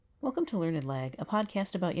Welcome to Learned Lag, a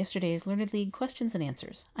podcast about yesterday's Learned League questions and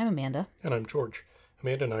answers. I'm Amanda. And I'm George.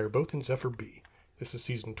 Amanda and I are both in Zephyr B. This is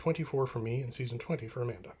season 24 for me and season 20 for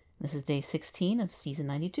Amanda. This is day 16 of season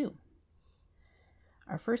 92.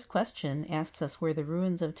 Our first question asks us where the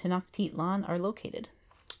ruins of Tenochtitlan are located.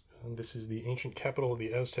 This is the ancient capital of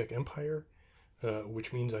the Aztec Empire,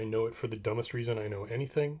 which means I know it for the dumbest reason I know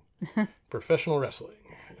anything. Professional wrestling.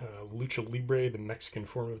 Lucha Libre, the Mexican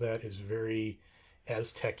form of that, is very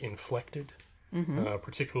Aztec inflected.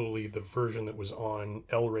 Particularly the version that was on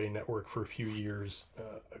El Rey Network for a few years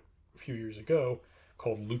ago,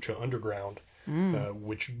 called Lucha Underground,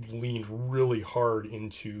 which leaned really hard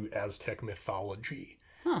into Aztec mythology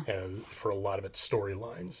for a lot of its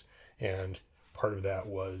storylines. And part of that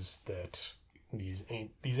was that these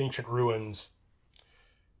ancient ruins,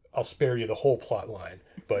 I'll spare you the whole plot line,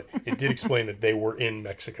 but it did explain that they were in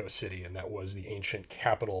Mexico City, and that was the ancient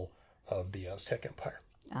capital of the Aztec Empire.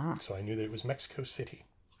 So I knew that it was Mexico City.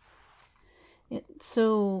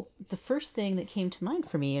 So the first thing that came to mind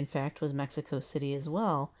for me, in fact, was Mexico City as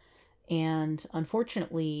well. And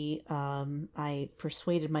unfortunately, I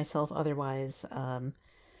persuaded myself otherwise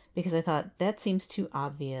because I thought that seems too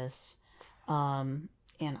obvious. And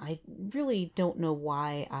I really don't know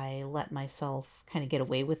why I let myself kind of get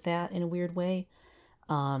away with that in a weird way.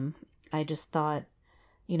 I just thought,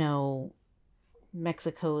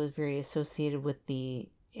 Mexico is very associated with the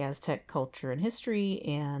Aztec culture and history,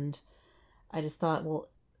 and I just thought, well,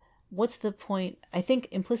 what's the point? I think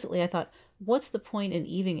implicitly I thought, what's the point in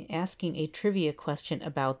even asking a trivia question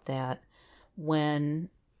about that when,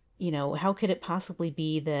 how could it possibly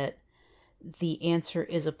be that the answer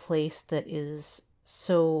is a place that is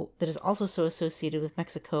also so associated with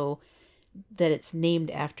Mexico that it's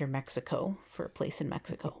named after Mexico, for a place in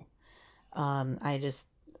Mexico. I just,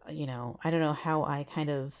 I don't know how I kind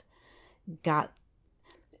of got,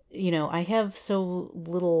 I have so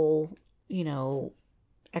little,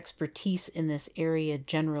 expertise in this area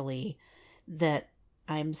generally that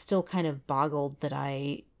I'm still kind of boggled that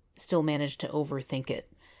I still managed to overthink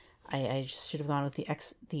it. I just should have gone with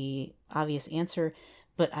the obvious answer,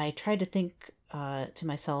 but I tried to think to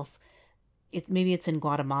myself, maybe it's in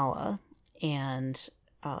Guatemala, and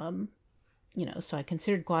so I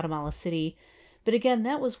considered Guatemala City, but again,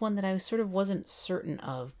 that was one that I wasn't certain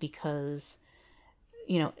of because,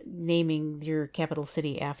 naming your capital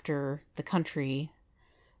city after the country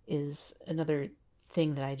is another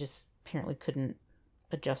thing that I just apparently couldn't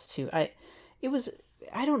adjust to. I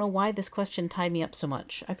don't know why this question tied me up so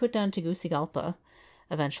much. I put down Tegucigalpa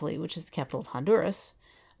eventually, which is the capital of Honduras,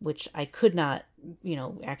 which I could not,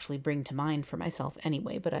 actually bring to mind for myself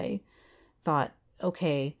anyway, but I thought,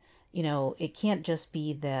 okay, it can't just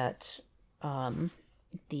be that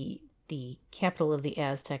the capital of the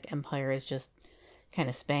Aztec Empire is just kind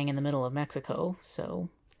of spang in the middle of Mexico, so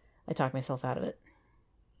I talked myself out of it.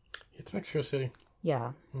 It's Mexico City.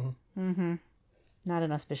 Yeah. Not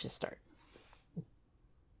an auspicious start.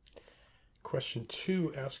 Question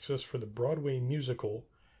 2 asks us for the Broadway musical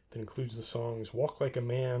that includes the songs Walk Like a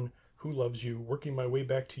Man, Who Loves You, Working My Way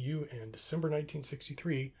Back to You, and December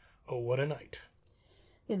 1963, Oh What a Night.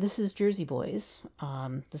 Yeah, this is Jersey Boys.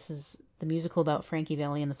 This is the musical about Frankie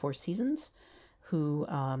Valli and the Four Seasons, who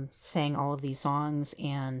sang all of these songs,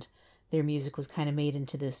 and their music was kind of made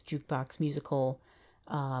into this jukebox musical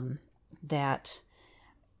that,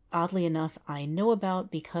 oddly enough, I know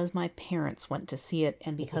about because my parents went to see it,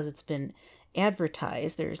 and because it's been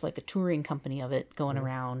advertised. There's like a touring company of it going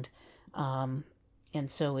around, and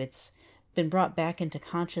so it's been brought back into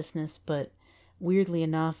consciousness, but weirdly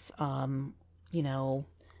enough,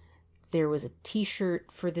 there was a t-shirt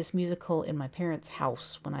for this musical in my parents'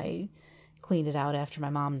 house when I cleaned it out after my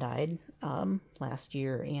mom died last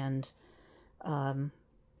year, and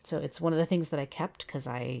so it's one of the things that I kept because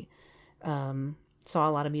I saw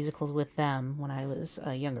a lot of musicals with them when I was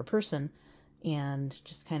a younger person and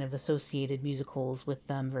just kind of associated musicals with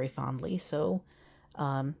them very fondly. So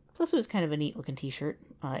plus it was kind of a neat looking t-shirt,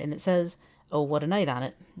 and it says "Oh What a Night" on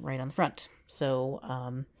it right on the front. So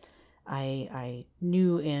I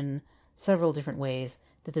knew in several different ways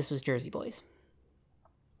that this was Jersey Boys.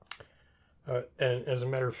 And as a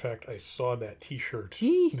matter of fact, I saw that t-shirt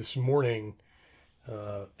this morning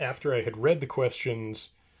after I had read the questions,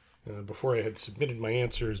 before I had submitted my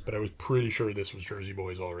answers, but I was pretty sure this was Jersey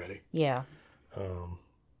Boys already. Yeah.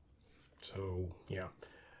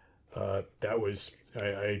 That was,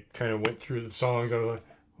 I kind of went through the songs. I was like,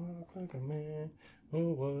 walk like a man,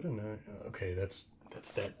 oh what a night. Okay, that's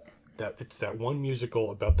that it's that one musical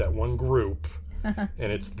about that one group and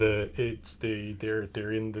they're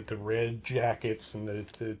in the red jackets, and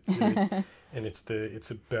it's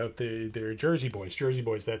about they're Jersey Boys. Jersey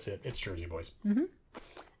Boys, that's it. It's Jersey Boys. Mm-hmm.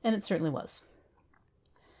 And it certainly was.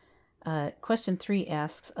 Question 3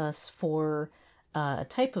 asks us for a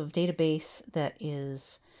type of database that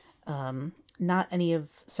is not any of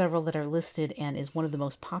several that are listed and is one of the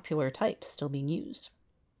most popular types still being used.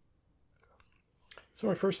 So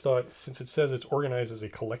my first thought, since it says it's organized as a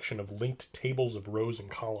collection of linked tables of rows and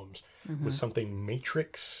columns, was something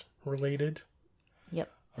matrix related.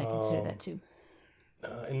 Yep, I consider that too.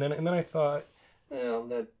 And then I thought, well,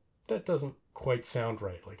 that doesn't quite sound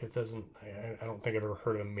right. Like it doesn't. I don't think I've ever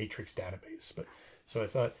heard of a matrix database. But so I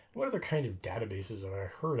thought, what other kind of databases have I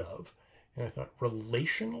heard of? And I thought,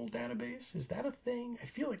 relational database, is that a thing? I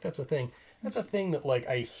feel like that's a thing. That's a thing that like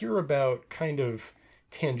I hear about kind of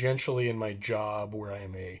tangentially in my job, where I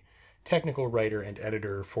am a technical writer and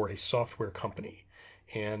editor for a software company,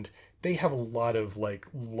 and they have a lot of like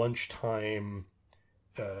lunchtime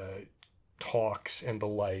talks and the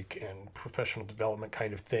like, and professional development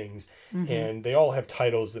kind of things, and they all have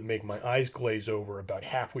titles that make my eyes glaze over about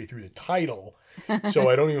halfway through the title, so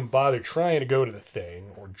I don't even bother trying to go to the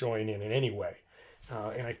thing or join in any way.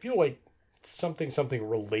 And I feel like something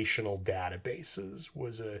relational databases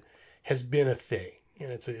has been a thing.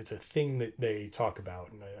 And it's a thing that they talk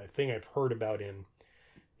about, and a thing I've heard about in,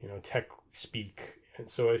 tech speak. And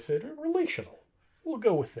so I said, relational. We'll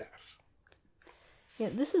go with that. Yeah,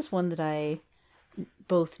 this is one that I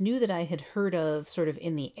both knew that I had heard of sort of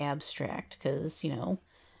in the abstract, because,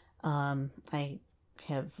 I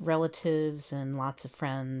have relatives and lots of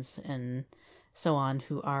friends and so on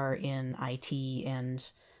who are in IT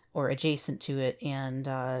or adjacent to it, and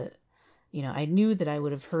I knew that I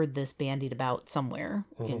would have heard this bandied about somewhere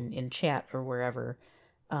in chat or wherever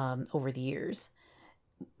over the years.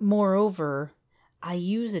 Moreover, I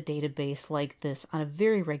use a database like this on a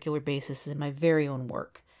very regular basis in my very own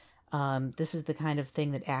work. This is the kind of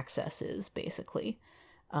thing that Access is, basically.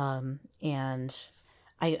 And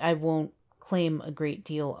I won't claim a great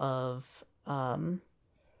deal of,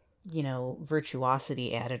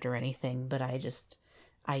 virtuosity added or anything, but I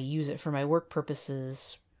use it for my work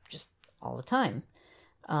purposes just all the time.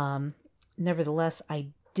 Nevertheless, I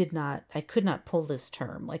could not pull this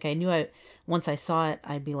term. Like I knew once I saw it,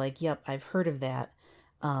 I'd be like, yep, I've heard of that.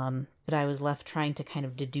 But I was left trying to kind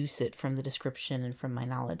of deduce it from the description and from my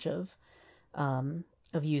knowledge of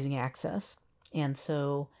using Access. And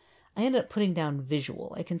so I ended up putting down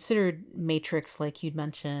visual. I considered matrix like you'd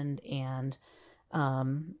mentioned, and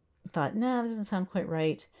thought, nah, that doesn't sound quite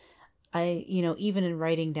right. Even in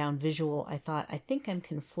writing down visual, I thought, I think I'm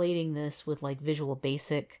conflating this with like Visual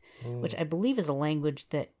Basic, which I believe is a language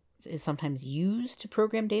that is sometimes used to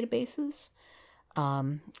program databases.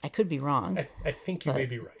 I could be wrong. I think you may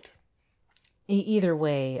be right. Either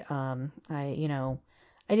way, I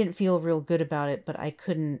didn't feel real good about it, but I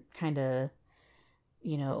couldn't kind of,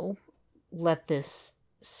 let this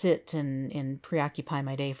sit and preoccupy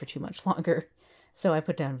my day for too much longer. So I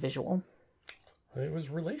put down visual. It was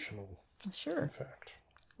relational. Sure. In fact.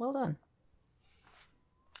 Well done.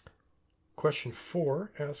 Question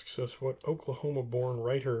 4 asks us what Oklahoma-born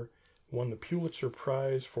writer won the Pulitzer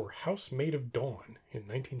Prize for Housemaid of Dawn in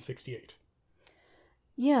 1968.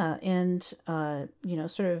 Yeah, and,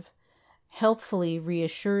 sort of helpfully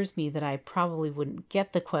reassures me that I probably wouldn't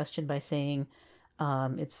get the question by saying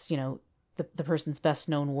it's, the person's best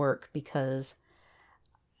known work, because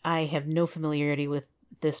I have no familiarity with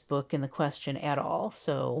this book in the question at all.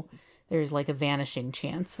 So there's like a vanishing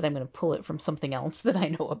chance that I'm going to pull it from something else that I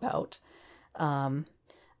know about. And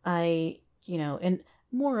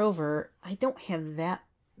moreover, I don't have that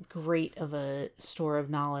great of a store of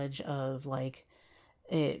knowledge of like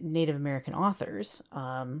Native American authors.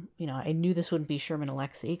 I knew this wouldn't be Sherman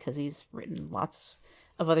Alexie because he's written lots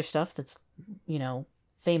of other stuff that's,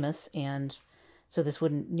 famous. And so this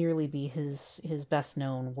wouldn't nearly be his best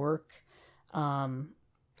known work.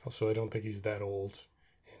 Also, I don't think he's that old,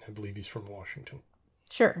 and I believe he's from Washington.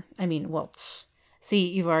 Sure. I mean, well, see,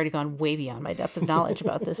 you've already gone way beyond my depth of knowledge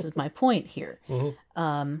about this is my point here.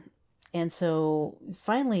 Mm-hmm. And so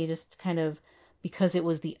finally, just kind of, because it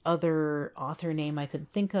was the other author name I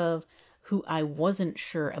could think of, who I wasn't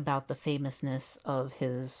sure about the famousness of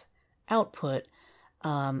his output,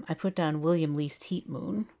 I put down William Least Heat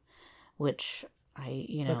Moon, which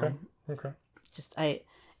Okay.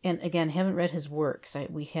 And again, haven't read his works.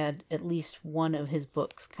 We had at least one of his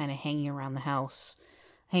books kind of hanging around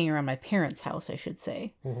my parents' house, I should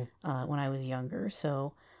say, when I was younger.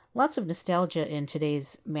 So lots of nostalgia in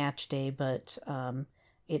today's match day, but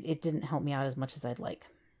it didn't help me out as much as I'd like.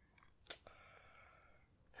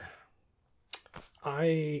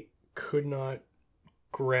 I could not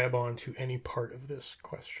grab onto any part of this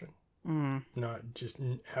question. Not just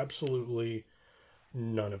absolutely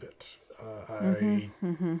none of it. I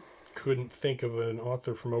couldn't think of an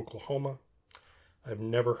author from Oklahoma. I've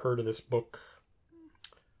never heard of this book.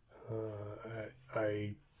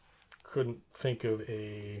 I couldn't think of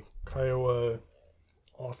a Kiowa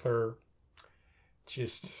author.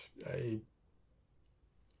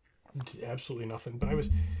 Absolutely nothing. But I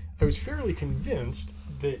was fairly convinced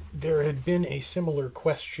that there had been a similar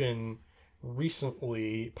question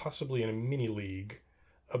recently, possibly in a mini league,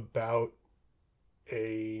 about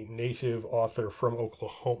a native author from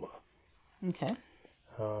Oklahoma. Okay.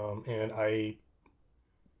 And I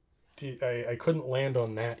couldn't land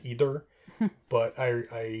on that either, but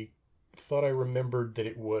I thought I remembered that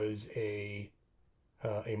it was a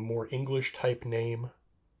more English type name.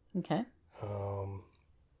 Okay.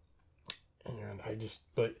 And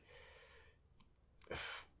but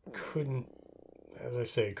couldn't, as I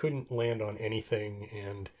say, couldn't land on anything,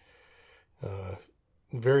 and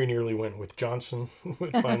very nearly went with Johnson,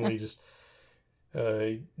 but finally just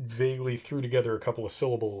vaguely threw together a couple of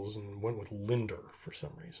syllables and went with Linder for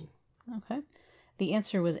some reason. Okay. The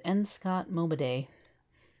answer was N. Scott Momaday.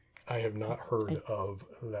 I have not heard of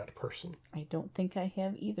that person. I don't think I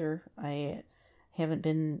have either. I haven't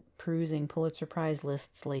been perusing Pulitzer Prize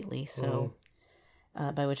lists lately, so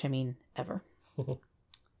by which I mean ever.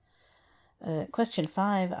 Question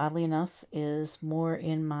 5, oddly enough, is more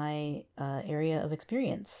in my area of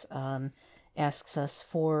experience. Asks us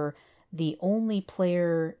for the only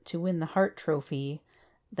player to win the Hart Trophy,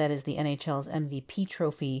 that is the NHL's MVP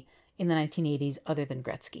trophy, in the 1980s other than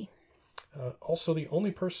Gretzky. Also, the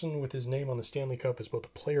only person with his name on the Stanley Cup is both a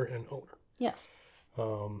player and owner. Yes.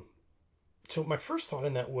 So my first thought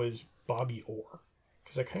in that was Bobby Orr,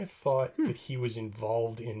 because I kind of thought that he was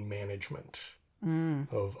involved in management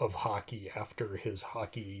of hockey after his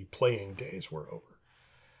hockey playing days were over.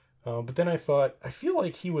 But then I thought, I feel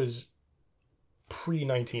like he was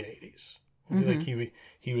pre-1980s. I feel like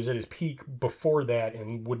he was at his peak before that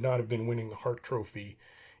and would not have been winning the Hart Trophy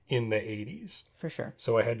in the 80s. For sure.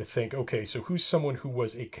 So I had to think, okay, so who's someone who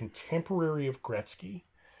was a contemporary of Gretzky,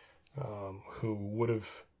 who would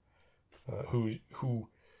have, who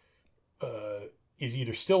is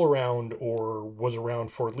either still around or was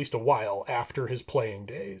around for at least a while after his playing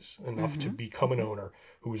days, enough to become an owner,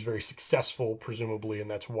 who was very successful, presumably,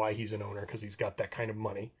 and that's why he's an owner, because he's got that kind of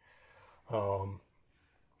money.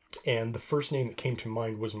 And the first name that came to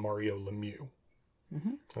mind was Mario Lemieux.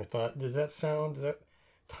 I thought, does that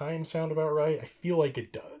time sound about right? I feel like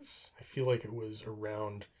it does. I feel like it was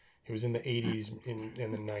in the 80s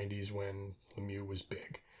and the 90s when Lemieux was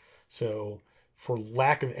big. So for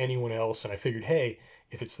lack of anyone else, and I figured, hey,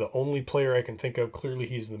 if it's the only player I can think of, clearly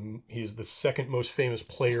he is the second most famous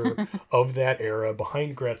player of that era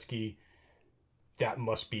behind Gretzky. That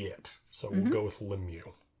must be it. So we'll go with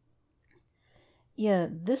Lemieux. Yeah,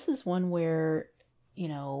 this is one where,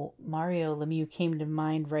 Mario Lemieux came to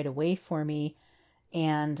mind right away for me,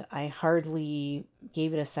 and I hardly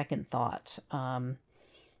gave it a second thought.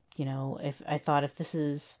 If this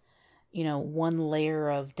is, one layer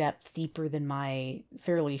of depth deeper than my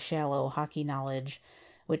fairly shallow hockey knowledge,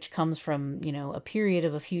 which comes from, a period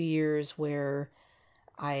of a few years where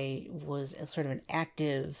I was sort of an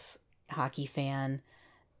active hockey fan,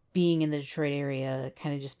 being in the Detroit area,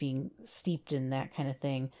 kind of just being steeped in that kind of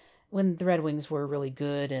thing, when the Red Wings were really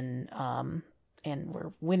good and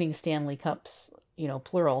were winning Stanley Cups,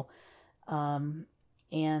 plural.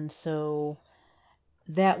 And so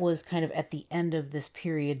that was kind of at the end of this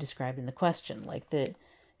period described in the question, like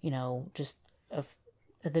just of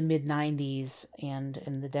the mid 90s and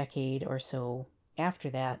in the decade or so after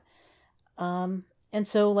that. And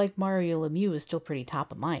so like Mario Lemieux is still pretty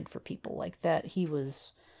top of mind for people like that. He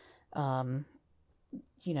was,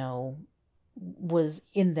 was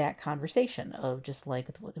in that conversation of just like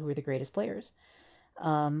who are the greatest players.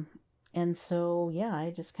 And so, yeah,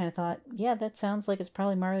 I just kind of thought, yeah, that sounds like it's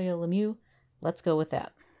probably Mario Lemieux. Let's go with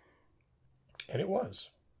that. And it was.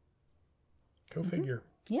 Go figure.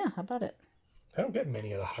 Yeah, how about it? I don't get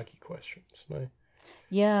many of the hockey questions.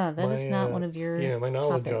 That is not one of your my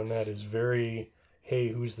knowledge topics. on that is very, hey,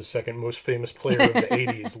 who's the second most famous player of the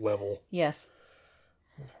 80s level? Yes.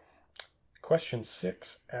 Question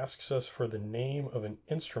 6 asks us for the name of an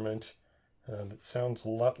instrument that sounds a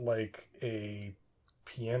lot like a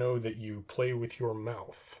piano that you play with your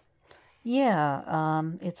mouth. Yeah,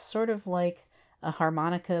 it's sort of like a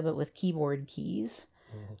harmonica, but with keyboard keys.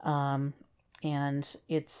 And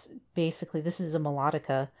it's basically, this is a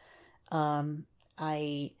melodica.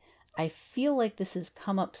 I I feel like this has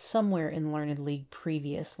come up somewhere in Learned League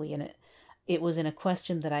previously, and it was in a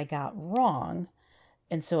question that I got wrong,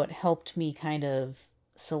 and so it helped me kind of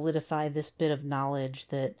solidify this bit of knowledge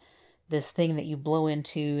that this thing that you blow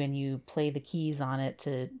into and you play the keys on it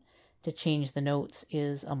to change the notes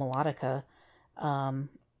is a melodica.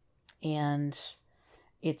 And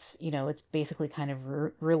it's, it's basically kind of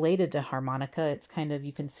related to harmonica. It's kind of,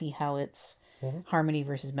 you can see how it's harmony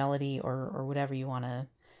versus melody or whatever you want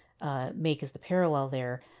to make as the parallel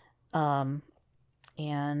there. And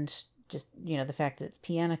just, the fact that it's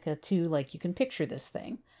pianica too, like you can picture this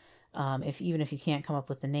thing. Even if you can't come up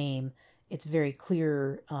with the name, it's very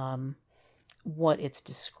clear what it's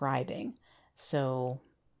describing. So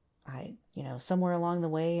somewhere along the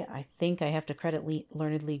way, I think I have to credit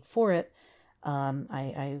Learned League for it.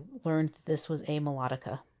 I learned that this was a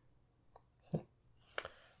melodica.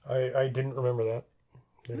 I didn't remember that.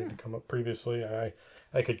 It didn't come up previously.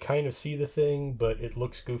 I could kind of see the thing, but it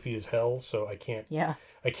looks goofy as hell, so I can't. Yeah.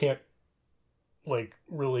 I can't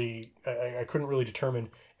really. I couldn't really determine.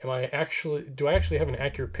 Do I actually have an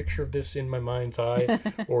accurate picture of this in my mind's eye,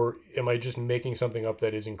 or am I just making something up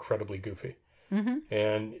that is incredibly goofy? Mm-hmm.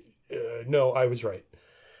 And no, I was right.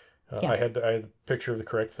 Yeah. I had the picture of the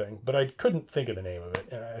correct thing, but I couldn't think of the name of it,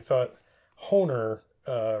 and I thought Honer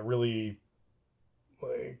really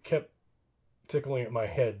kept tickling at my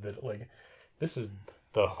head that this is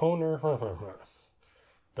the Honer,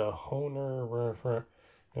 the Honer.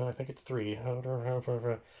 I think it's 3. And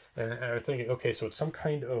I'm thinking, okay, so it's some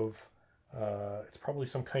kind of, it's probably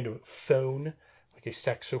some kind of phone, like a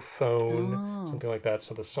saxophone, something like that.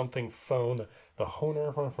 So the something phone, the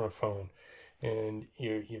Honer phone, and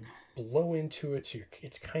you blow into it. So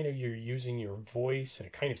it's kind of, you're using your voice, and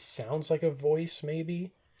it kind of sounds like a voice,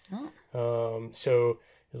 maybe. So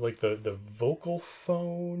it's like the vocal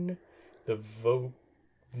phone, the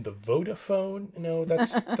Vodafone. No,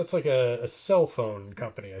 that's like a cell phone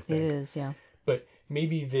company, I think. It is, yeah. But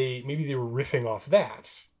maybe they were riffing off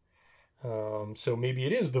that. So maybe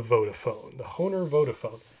it is the Vodafone, the Honer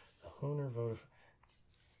Vodafone, the Honer Vodafone.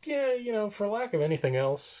 Yeah, for lack of anything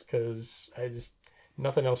else, because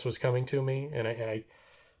nothing else was coming to me, and I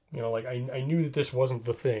knew that this wasn't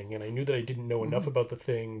the thing, and I knew that I didn't know enough about the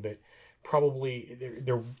thing that probably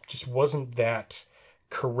there just wasn't that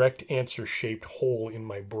correct answer shaped hole in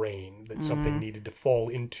my brain that something needed to fall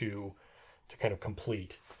into to kind of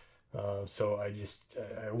complete. So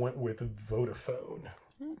I went with Vodafone.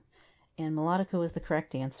 And melodica was the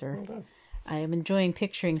correct answer. Well done. I am enjoying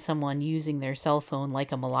picturing someone using their cell phone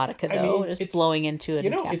like a melodica, though, just blowing into it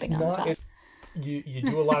and tapping on the top. You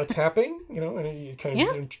do a lot of tapping, and it kind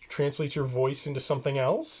of translates your voice into something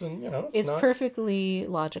else, and it's not perfectly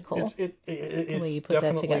logical. It's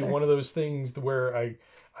definitely one of those things where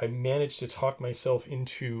I managed to talk myself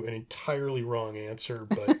into an entirely wrong answer,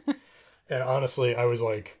 but and honestly, I was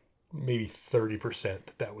like maybe 30%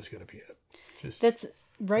 that was going to be it. That's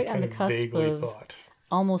right on the cusp of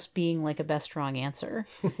almost being like a best wrong answer,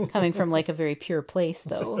 coming from like a very pure place,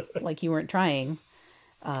 though, like you weren't trying.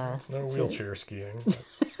 It's no wheelchair skiing.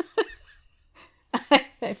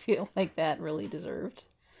 I feel like that really deserved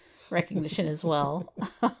recognition as well.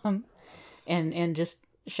 And just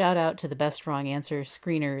shout out to the best wrong answer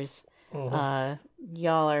screeners.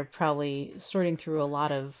 Y'all are probably sorting through a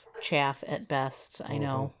lot of chaff at best, I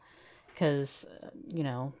know, because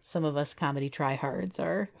some of us comedy tryhards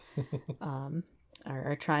are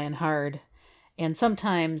trying hard, and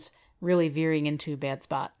sometimes really veering into a bad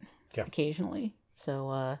spot occasionally.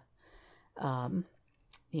 So,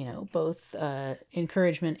 both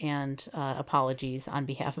encouragement and apologies on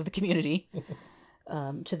behalf of the community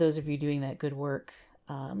to those of you doing that good work.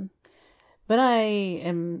 But I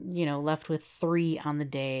am, left with 3 on the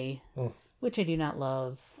day, which I do not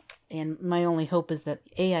love. And my only hope is that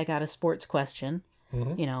A, I got a sports question,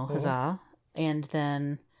 huzzah. And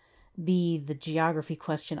then B, the geography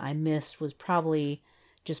question I missed was probably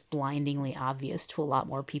just blindingly obvious to a lot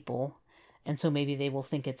more people. And so maybe they will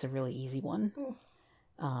think it's a really easy one,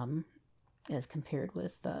 as compared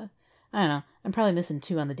with, I don't know, I'm probably missing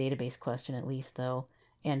 2 on the database question at least, though,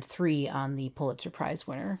 and 3 on the Pulitzer Prize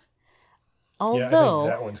winner. Although, I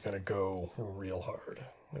think that one's going to go real hard.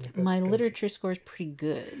 My literature score is pretty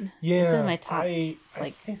good. Yeah. It's in my top, I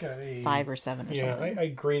think 5 or 7 or something. I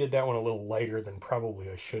graded that one a little lighter than probably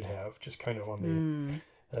I should have, just kind of on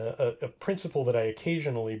the a principle that I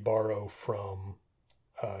occasionally borrow from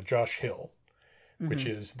Josh Hill, which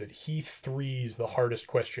is that he threes the hardest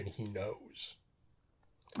question he knows.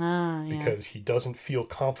 Because he doesn't feel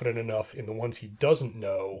confident enough in the ones he doesn't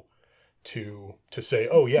know to say,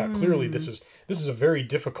 oh yeah, clearly this is a very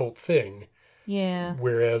difficult thing. Yeah.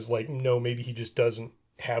 Whereas, like, no, maybe he just doesn't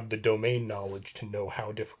have the domain knowledge to know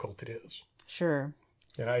how difficult it is. Sure.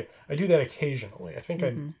 And I do that occasionally. I think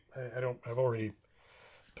Mhm. I've already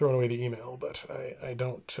thrown away the email, but I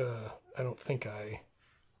don't think I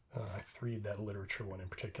threed that literature one in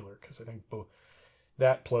particular, because I think both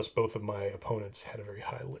that plus both of my opponents had a very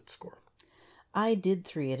high lit score. I did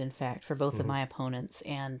 3 it, in fact, for both of Mhm. my opponents,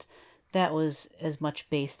 and that was as much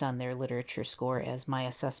based on their literature score as my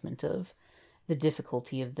assessment of the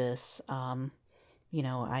difficulty of this. You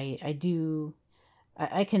know, I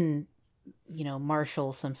can, you know,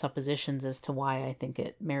 marshal some suppositions as to why I think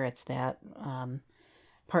it merits that.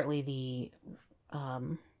 Partly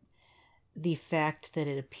the fact that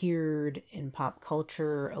it appeared in pop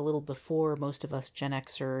culture a little before most of us Gen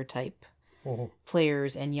Xer type Mhm.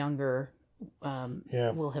 players and younger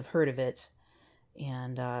Yeah. will have heard of it,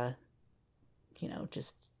 and you know,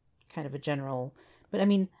 just kind of a general. But I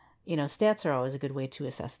mean, you know, stats are always a good way to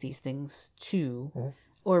assess these things too, Mhm.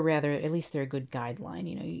 or rather, at least they're a good guideline.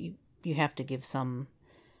 You know, you have to give some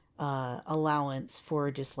allowance for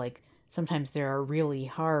just like sometimes there are really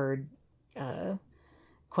hard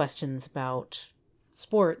questions about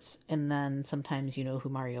sports, and then sometimes you know who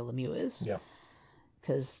Mario Lemieux is. Yeah.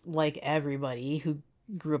 Because, like everybody who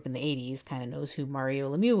grew up in the 80s kind of knows who Mario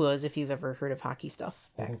Lemieux was if you've ever heard of hockey stuff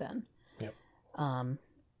back then. Yep.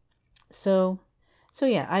 So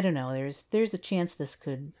yeah, I don't know. There's a chance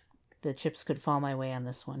the chips could fall my way on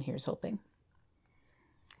this one. Here's hoping.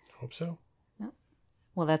 Hope so. Yep.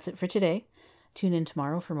 Well, that's it for today. Tune in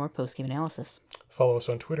tomorrow for more post-game analysis. Follow us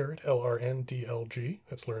on Twitter at LRNDLG.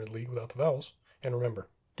 That's Learned League without the vowels. And remember,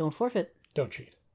 Don't forfeit. don't cheat.